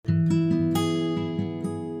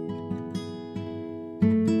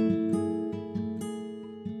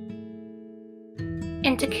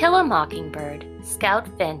In To Kill a Mockingbird, Scout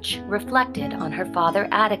Finch reflected on her father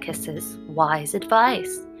Atticus's wise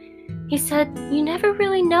advice. He said, "You never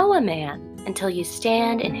really know a man until you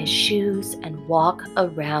stand in his shoes and walk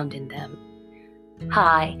around in them."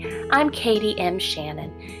 Hi, I'm Katie M.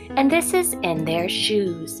 Shannon, and this is In Their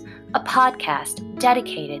Shoes, a podcast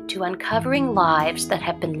dedicated to uncovering lives that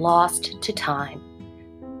have been lost to time.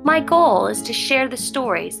 My goal is to share the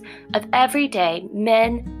stories of everyday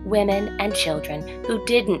men, women, and children who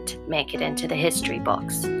didn't make it into the history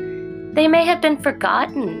books. They may have been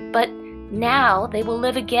forgotten, but now they will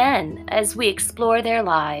live again as we explore their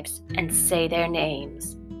lives and say their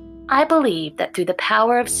names. I believe that through the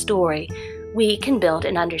power of story, we can build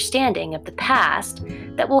an understanding of the past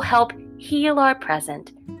that will help heal our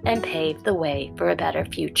present and pave the way for a better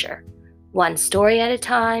future. One story at a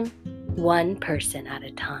time, one person at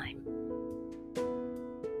a time.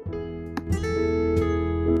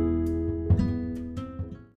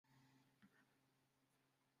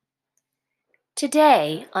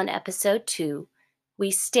 Today, on episode 2,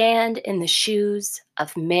 we stand in the shoes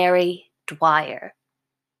of Mary Dwyer.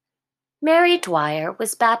 Mary Dwyer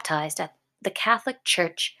was baptized at the Catholic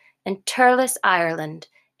Church in Turles, Ireland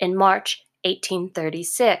in March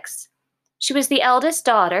 1836. She was the eldest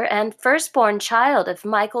daughter and firstborn child of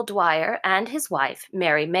Michael Dwyer and his wife,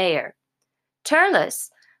 Mary Mayer. Turles,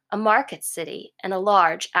 a market city in a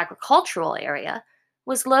large agricultural area,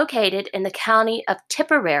 was located in the county of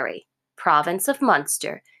Tipperary, province of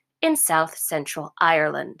Munster, in south-central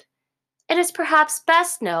Ireland. It is perhaps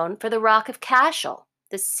best known for the Rock of Cashel,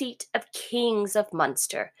 the seat of kings of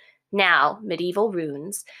Munster, now medieval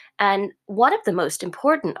ruins, and one of the most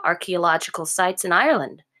important archaeological sites in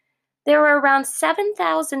Ireland. There were around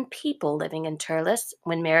 7,000 people living in Turles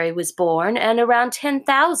when Mary was born, and around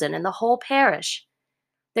 10,000 in the whole parish.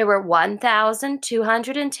 There were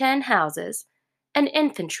 1,210 houses, an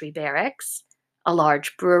infantry barracks, a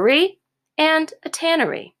large brewery, and a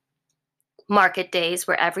tannery. Market days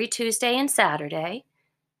were every Tuesday and Saturday.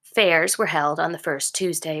 Fairs were held on the first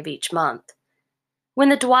Tuesday of each month. When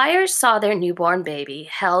the Dwyers saw their newborn baby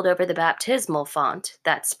held over the baptismal font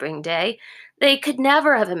that spring day, they could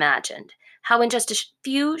never have imagined how in just a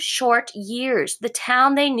few short years the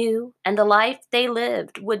town they knew and the life they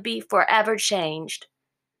lived would be forever changed.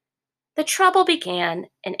 The trouble began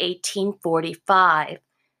in 1845,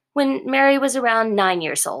 when Mary was around 9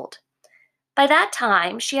 years old. By that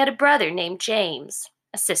time, she had a brother named James,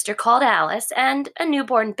 a sister called Alice, and a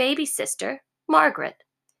newborn baby sister, Margaret.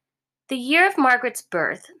 The year of Margaret's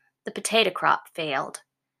birth, the potato crop failed.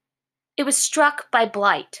 It was struck by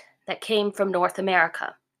blight that came from North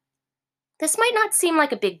America. This might not seem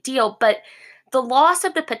like a big deal, but the loss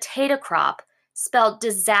of the potato crop spelled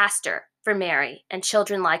disaster for Mary and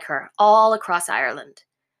children like her all across Ireland.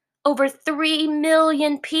 Over 3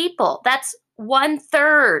 million people, that's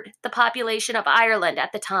 1/3 the population of Ireland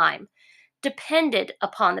at the time, depended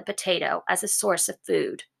upon the potato as a source of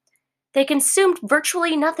food. They consumed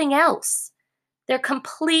virtually nothing else. Their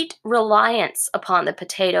complete reliance upon the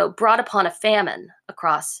potato brought upon a famine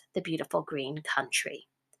across the beautiful green country.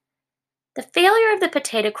 The failure of the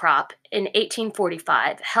potato crop in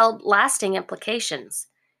 1845 held lasting implications.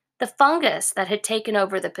 The fungus that had taken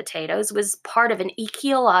over the potatoes was part of an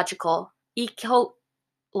ecological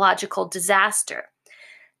disaster.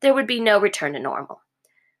 There would be no return to normal.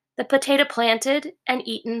 The potato planted and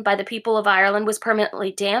eaten by the people of Ireland was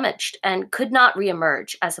permanently damaged and could not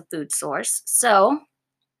reemerge as a food source, so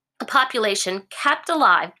a population kept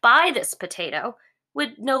alive by this potato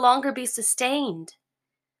would no longer be sustained.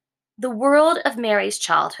 The world of Mary's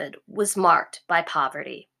childhood was marked by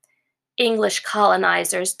poverty. English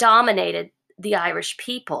colonizers dominated the Irish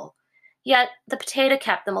people, yet the potato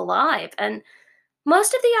kept them alive, and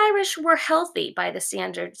most of the Irish were healthy by the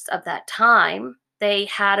standards of that time. They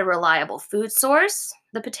had a reliable food source,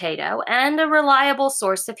 the potato, and a reliable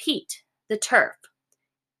source of heat, the turf.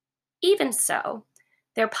 Even so,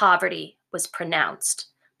 their poverty was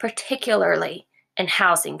pronounced, particularly in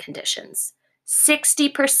housing conditions.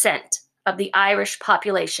 60% of the Irish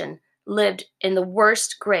population lived in the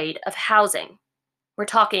worst grade of housing. We're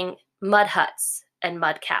talking mud huts and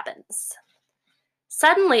mud cabins.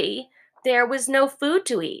 Suddenly, there was no food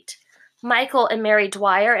to eat. Michael and Mary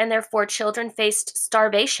Dwyer and their 4 children faced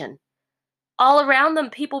starvation. All around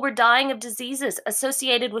them, people were dying of diseases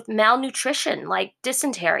associated with malnutrition like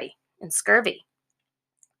dysentery and scurvy.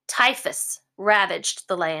 Typhus ravaged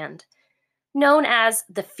the land. Known as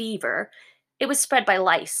the fever, it was spread by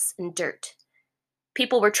lice and dirt.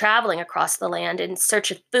 People were traveling across the land in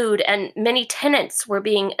search of food, and many tenants were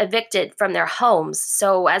being evicted from their homes,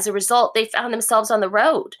 so as a result, they found themselves on the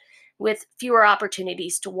road, with fewer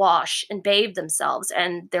opportunities to wash and bathe themselves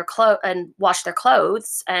and wash their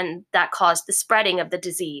clothes, and that caused the spreading of the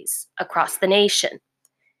disease across the nation.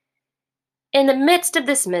 In the midst of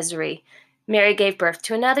this misery, Mary gave birth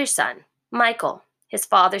to another son, Michael, his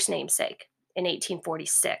father's namesake, in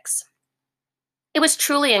 1846. It was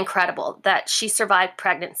truly incredible that she survived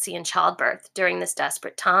pregnancy and childbirth during this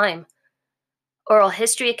desperate time. Oral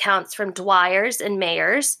history accounts from Dwyers and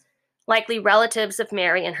Mayers, likely relatives of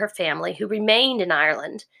Mary and her family who remained in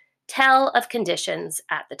Ireland, tell of conditions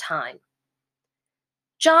at the time.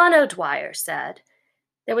 John O'Dwyer said,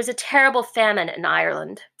 "There was a terrible famine in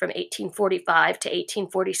Ireland from 1845 to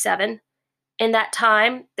 1847. In that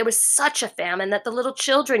time, there was such a famine that the little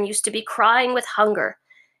children used to be crying with hunger,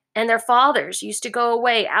 and their fathers used to go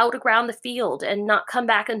away out around the field and not come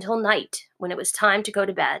back until night when it was time to go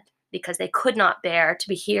to bed, because they could not bear to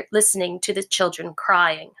be listening to the children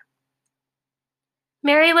crying."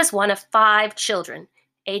 Mary was one of 5 children,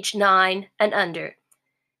 aged 9 and under.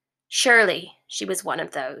 Surely she was one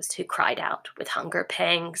of those who cried out with hunger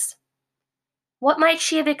pangs. What might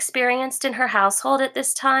she have experienced in her household at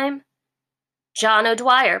this time? John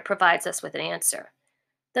O'Dwyer provides us with an answer.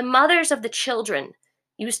 The mothers of the children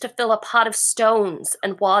used to fill a pot of stones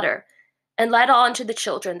and water and let on to the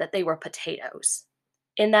children that they were potatoes.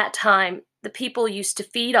 In that time, the people used to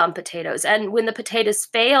feed on potatoes, and when the potatoes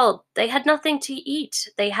failed, they had nothing to eat.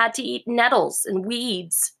 They had to eat nettles and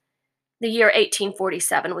weeds. The year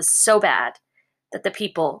 1847 was so bad that the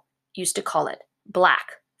people used to call it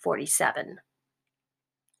Black 47.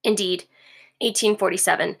 Indeed,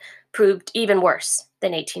 1847 proved even worse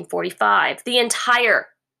than 1845. The entire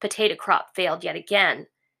potato crop failed yet again,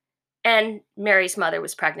 and Mary's mother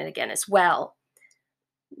was pregnant again as well.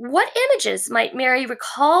 What images might Mary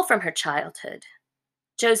recall from her childhood?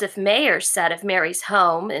 Joseph Mayer said of Mary's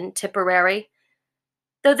home in Tipperary,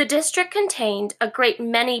 "Though the district contained a great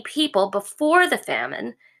many people before the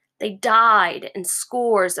famine, they died in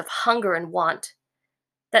scores of hunger and want.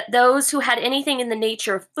 That those who had anything in the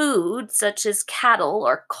nature of food, such as cattle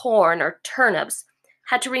or corn or turnips,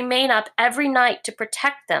 had to remain up every night to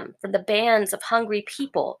protect them from the bands of hungry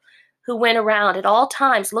people who went around at all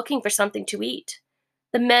times looking for something to eat.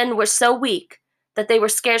 The men were so weak that they were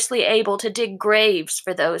scarcely able to dig graves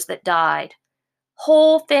for those that died.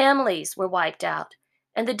 Whole families were wiped out,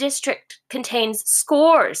 and the district contains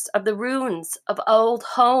scores of the ruins of old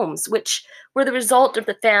homes, which were the result of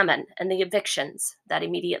the famine and the evictions that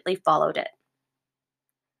immediately followed it."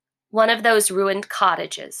 One of those ruined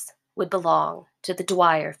cottages would belong to the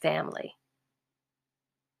Dwyer family.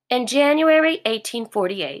 In January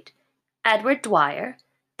 1848, Edward Dwyer,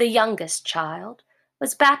 the youngest child,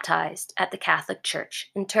 was baptized at the Catholic Church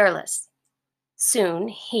in Turles. Soon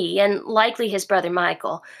he, and likely his brother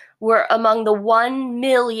Michael, were among the 1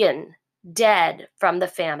 million dead from the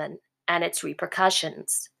famine and its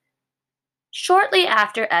repercussions. Shortly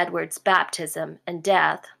after Edward's baptism and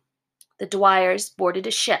death, the Dwyers boarded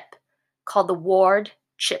a ship called the Ward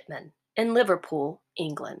Chipman in Liverpool,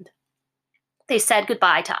 England. They said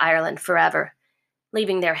goodbye to Ireland forever,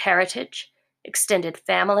 leaving their heritage, extended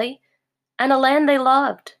family, and a land they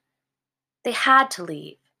loved. They had to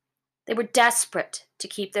leave. They were desperate to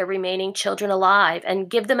keep their remaining children alive and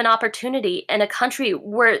give them an opportunity in a country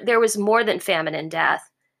where there was more than famine and death.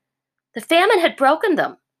 The famine had broken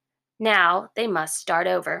them. Now they must start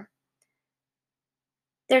over.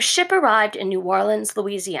 Their ship arrived in New Orleans,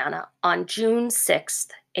 Louisiana on June 6,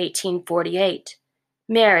 1848.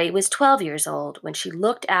 Mary was 12 years old when she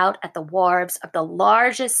looked out at the wharves of the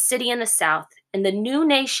largest city in the South in the new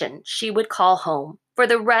nation she would call home for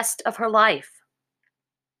the rest of her life.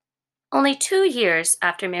 Only 2 years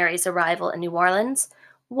after Mary's arrival in New Orleans,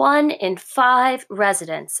 1 in 5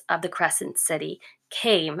 residents of the Crescent City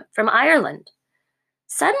came from Ireland.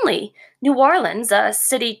 Suddenly, New Orleans, a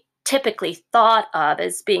city typically thought of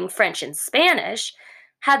as being French and Spanish,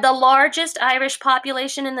 had the largest Irish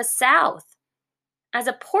population in the South. As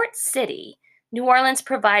a port city, New Orleans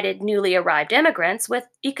provided newly arrived immigrants with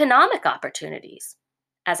economic opportunities.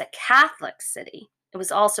 As a Catholic city, it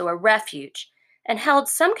was also a refuge and held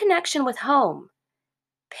some connection with home.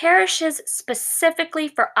 Parishes specifically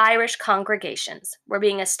for Irish congregations were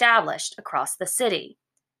being established across the city.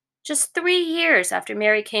 Just 3 years after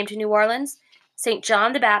Mary came to New Orleans, St.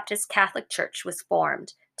 John the Baptist Catholic Church was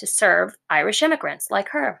formed to serve Irish immigrants like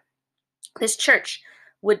her. This church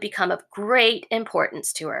would become of great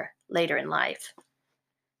importance to her later in life.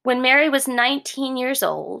 When Mary was 19 years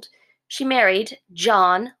old, she married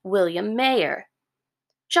John William Mayer.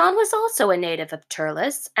 John was also a native of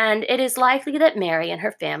Turles, and it is likely that Mary and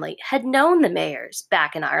her family had known the Mayers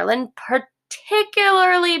back in Ireland,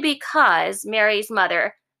 particularly because Mary's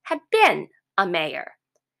mother had been a mayor.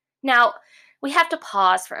 Now, we have to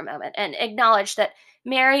pause for a moment and acknowledge that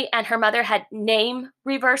Mary and her mother had name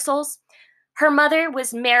reversals. Her mother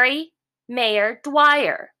was Mary Mayor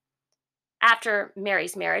Dwyer. After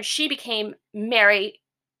Mary's marriage, she became Mary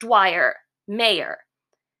Dwyer Mayor.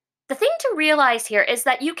 The thing to realize here is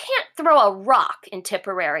that you can't throw a rock in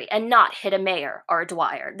Tipperary and not hit a mayor or a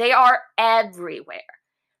Dwyer. They are everywhere.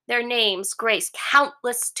 Their names grace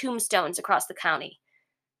countless tombstones across the county.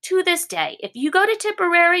 To this day, if you go to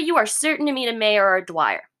Tipperary, you are certain to meet a mayor or a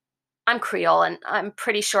Dwyer. I'm Creole, and I'm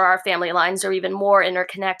pretty sure our family lines are even more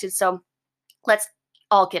interconnected, so let's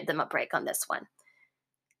all give them a break on this one.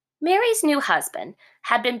 Mary's new husband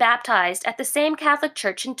had been baptized at the same Catholic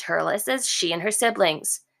church in Turles as she and her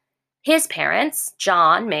siblings. His parents,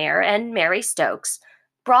 John Mayer and Mary Stokes,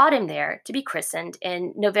 brought him there to be christened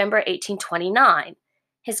in November 1829.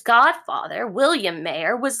 His godfather, William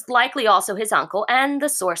Mayer, was likely also his uncle and the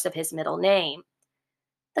source of his middle name.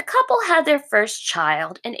 The couple had their first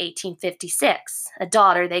child in 1856, a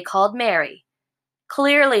daughter they called Mary.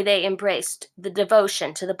 Clearly, they embraced the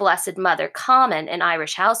devotion to the Blessed Mother common in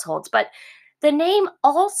Irish households, but the name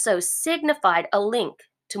also signified a link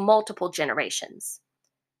to multiple generations.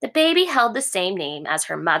 The baby held the same name as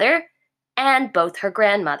her mother and both her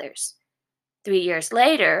grandmothers. 3 years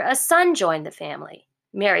later, a son joined the family.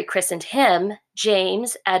 Mary christened him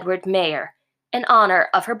James Edward Mayer in honor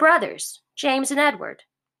of her brothers, James and Edward.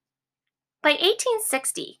 By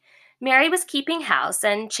 1860, Mary was keeping house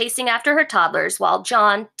and chasing after her toddlers while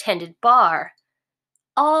John tended bar.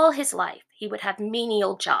 All his life, he would have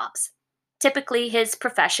menial jobs. Typically, his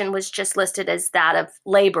profession was just listed as that of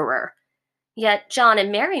laborer. Yet John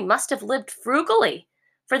and Mary must have lived frugally,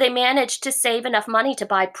 for they managed to save enough money to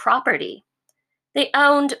buy property. They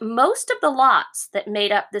owned most of the lots that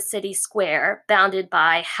made up the city square, bounded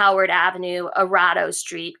by Howard Avenue, Arado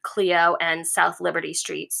Street, Clio, and South Liberty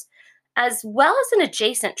Streets, as well as an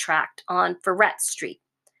adjacent tract on Ferret Street.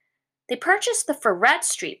 They purchased the Ferret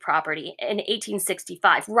Street property in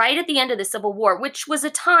 1865, right at the end of the Civil War, which was a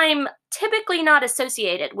time typically not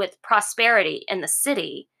associated with prosperity in the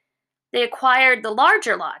city. They acquired the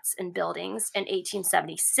larger lots and buildings in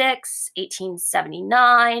 1876,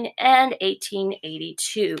 1879, and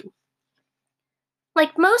 1882.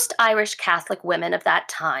 Like most Irish Catholic women of that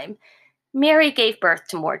time, Mary gave birth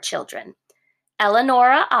to more children.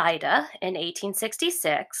 Eleanora Ida in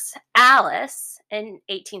 1866, Alice in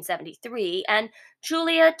 1873, and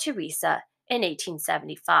Julia Teresa in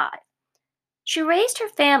 1875. She raised her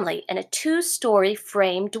family in a 2-story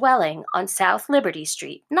frame dwelling on South Liberty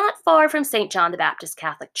Street, not far from St. John the Baptist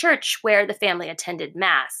Catholic Church, where the family attended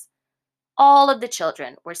Mass. All of the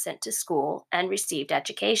children were sent to school and received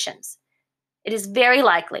educations. It is very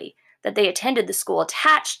likely that they attended the school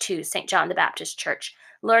attached to St. John the Baptist Church,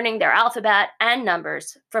 learning their alphabet and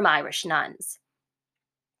numbers from Irish nuns.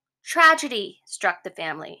 Tragedy struck the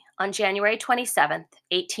family on January 27,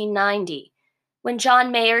 1890, when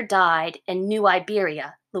John Mayer died in New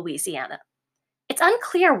Iberia, Louisiana. It's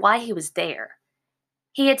unclear why he was there.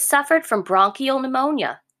 He had suffered from bronchial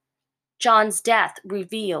pneumonia. John's death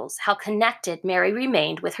reveals how connected Mary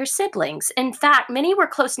remained with her siblings. In fact, many were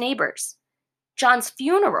close neighbors. John's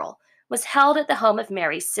funeral was held at the home of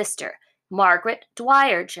Mary's sister, Margaret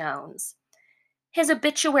Dwyer Jones. His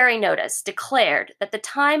obituary notice declared that the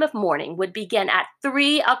time of mourning would begin at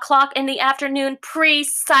 3 o'clock in the afternoon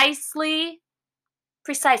precisely.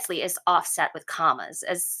 Precisely is offset with commas,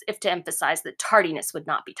 as if to emphasize that tardiness would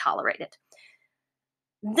not be tolerated.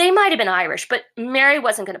 They might have been Irish, but Mary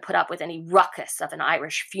wasn't going to put up with any ruckus of an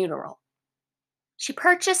Irish funeral. She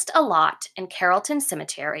purchased a lot in Carrollton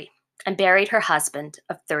Cemetery and buried her husband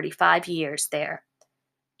of 35 years there.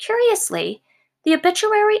 Curiously, the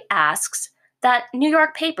obituary asks that New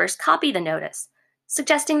York papers copy the notice,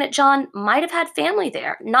 suggesting that John might have had family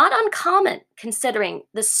there, not uncommon considering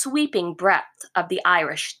the sweeping breadth of the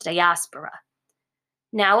Irish diaspora.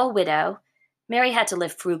 Now a widow, Mary had to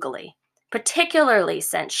live frugally, particularly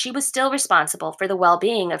since she was still responsible for the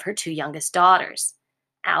well-being of her 2 youngest daughters.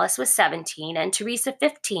 Alice was 17 and Teresa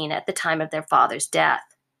 15 at the time of their father's death.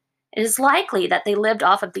 It is likely that they lived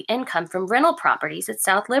off of the income from rental properties at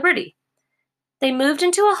South Liberty. They moved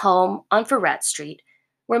into a home on Ferret Street,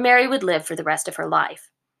 where Mary would live for the rest of her life.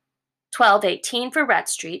 1218 Ferret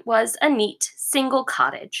Street was a neat, single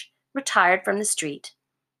cottage, retired from the street.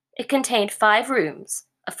 It contained 5 rooms,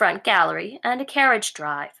 a front gallery, and a carriage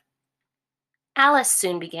drive. Alice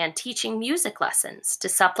soon began teaching music lessons to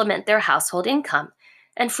supplement their household income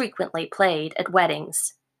and frequently played at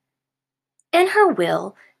weddings. In her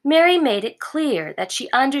will, Mary made it clear that she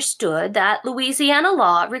understood that Louisiana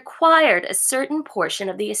law required a certain portion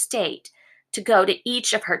of the estate to go to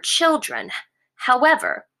each of her children.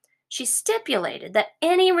 However, she stipulated that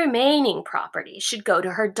any remaining property should go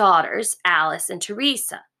to her daughters, Alice and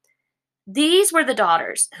Teresa. These were the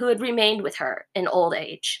daughters who had remained with her in old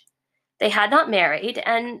age. They had not married,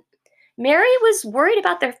 and Mary was worried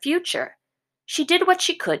about their future. She did what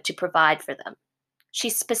she could to provide for them. She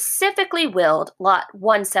specifically willed Lot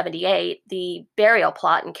 178, the burial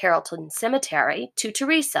plot in Carrollton Cemetery, to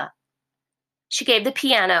Teresa. She gave the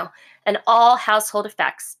piano and all household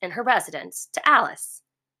effects in her residence to Alice.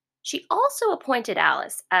 She also appointed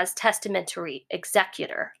Alice as testamentary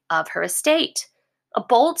executor of her estate, a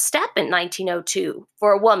bold step in 1902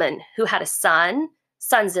 for a woman who had a son,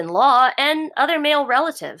 sons-in-law, and other male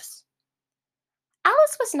relatives.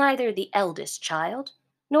 Alice was neither the eldest child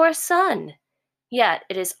nor a son, yet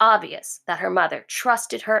it is obvious that her mother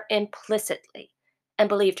trusted her implicitly and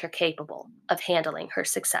believed her capable of handling her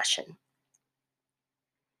succession.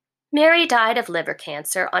 Mary died of liver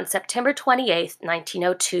cancer on September 28,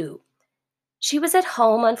 1902. She was at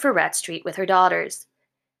home on Ferret Street with her daughters.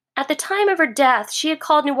 At the time of her death, she had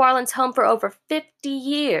called New Orleans home for over 50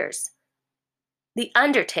 years. The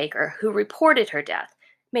undertaker who reported her death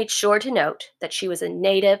made sure to note that she was a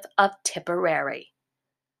native of Tipperary.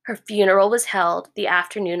 Her funeral was held the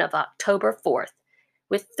afternoon of October 4th,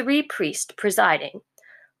 with 3 priests presiding.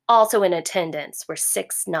 Also in attendance were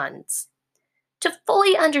 6 nuns. To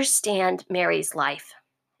fully understand Mary's life,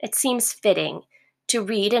 it seems fitting to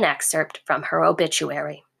read an excerpt from her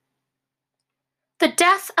obituary. The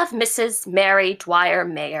death of Mrs. Mary Dwyer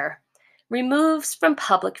Mayer removes from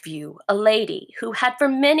public view a lady who had for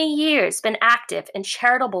many years been active in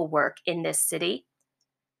charitable work in this city.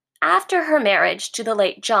 After her marriage to the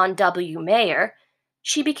late John W. Mayer,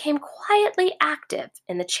 she became quietly active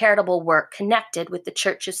in the charitable work connected with the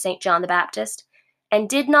Church of St. John the Baptist, and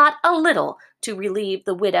did not a little to relieve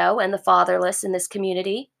the widow and the fatherless in this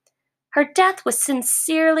community. Her death was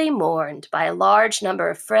sincerely mourned by a large number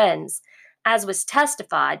of friends, as was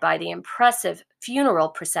testified by the impressive funeral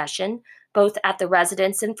procession both at the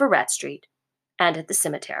residence in Ferret Street and at the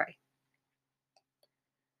cemetery.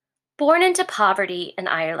 Born into poverty in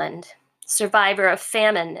Ireland, survivor of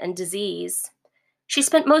famine and disease, she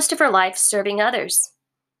spent most of her life serving others.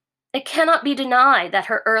 It cannot be denied that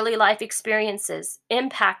her early life experiences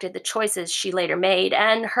impacted the choices she later made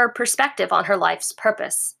and her perspective on her life's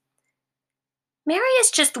purpose. Mary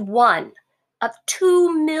is just one of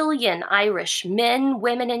 2 million Irish men,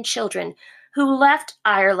 women, and children who left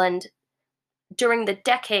Ireland during the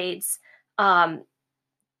decades of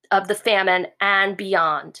the famine and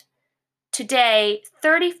beyond. Today,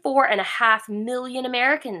 34.5 million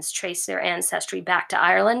Americans trace their ancestry back to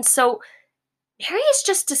Ireland, so Mary is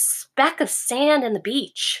just a speck of sand in the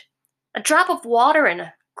beach, a drop of water in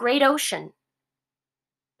a great ocean.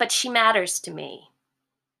 But she matters to me.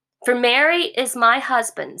 For Mary is my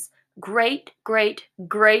husband's great, great,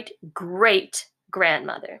 great, great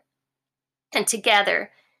grandmother. And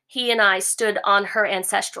together, he and I stood on her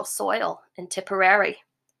ancestral soil in Tipperary.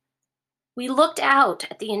 We looked out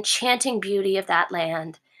at the enchanting beauty of that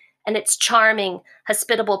land and its charming,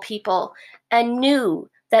 hospitable people, and knew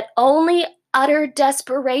that only utter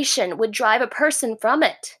desperation would drive a person from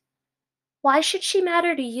it. Why should she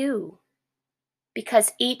matter to you?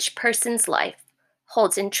 Because each person's life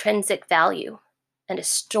holds intrinsic value and a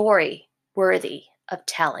story worthy of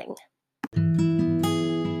telling.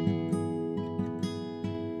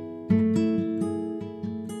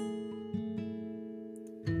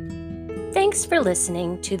 Thanks for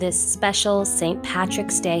listening to this special St.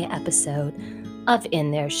 Patrick's Day episode of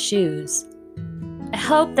In Their Shoes. I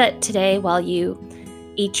hope that today, while you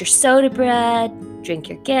eat your soda bread, drink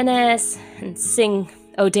your Guinness, and sing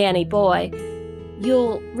 "Oh Danny Boy,"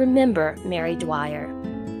 you'll remember Mary Dwyer.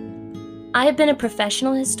 I have been a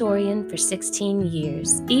professional historian for 16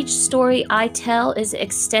 years. Each story I tell is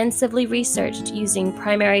extensively researched using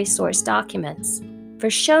primary source documents. For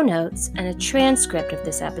show notes and a transcript of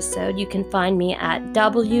this episode, you can find me at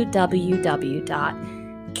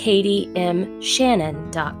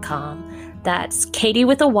www.katiemshannon.com. That's Katie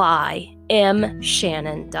with a Y,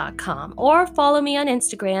 mshannon.com. Or follow me on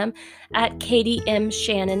Instagram at Katie M.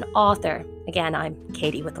 Shannon Author. Again, I'm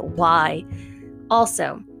Katie with a Y.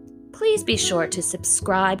 Also, please be sure to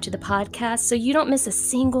subscribe to the podcast so you don't miss a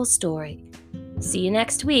single story. See you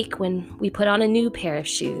next week when we put on a new pair of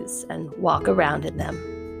shoes and walk around in them.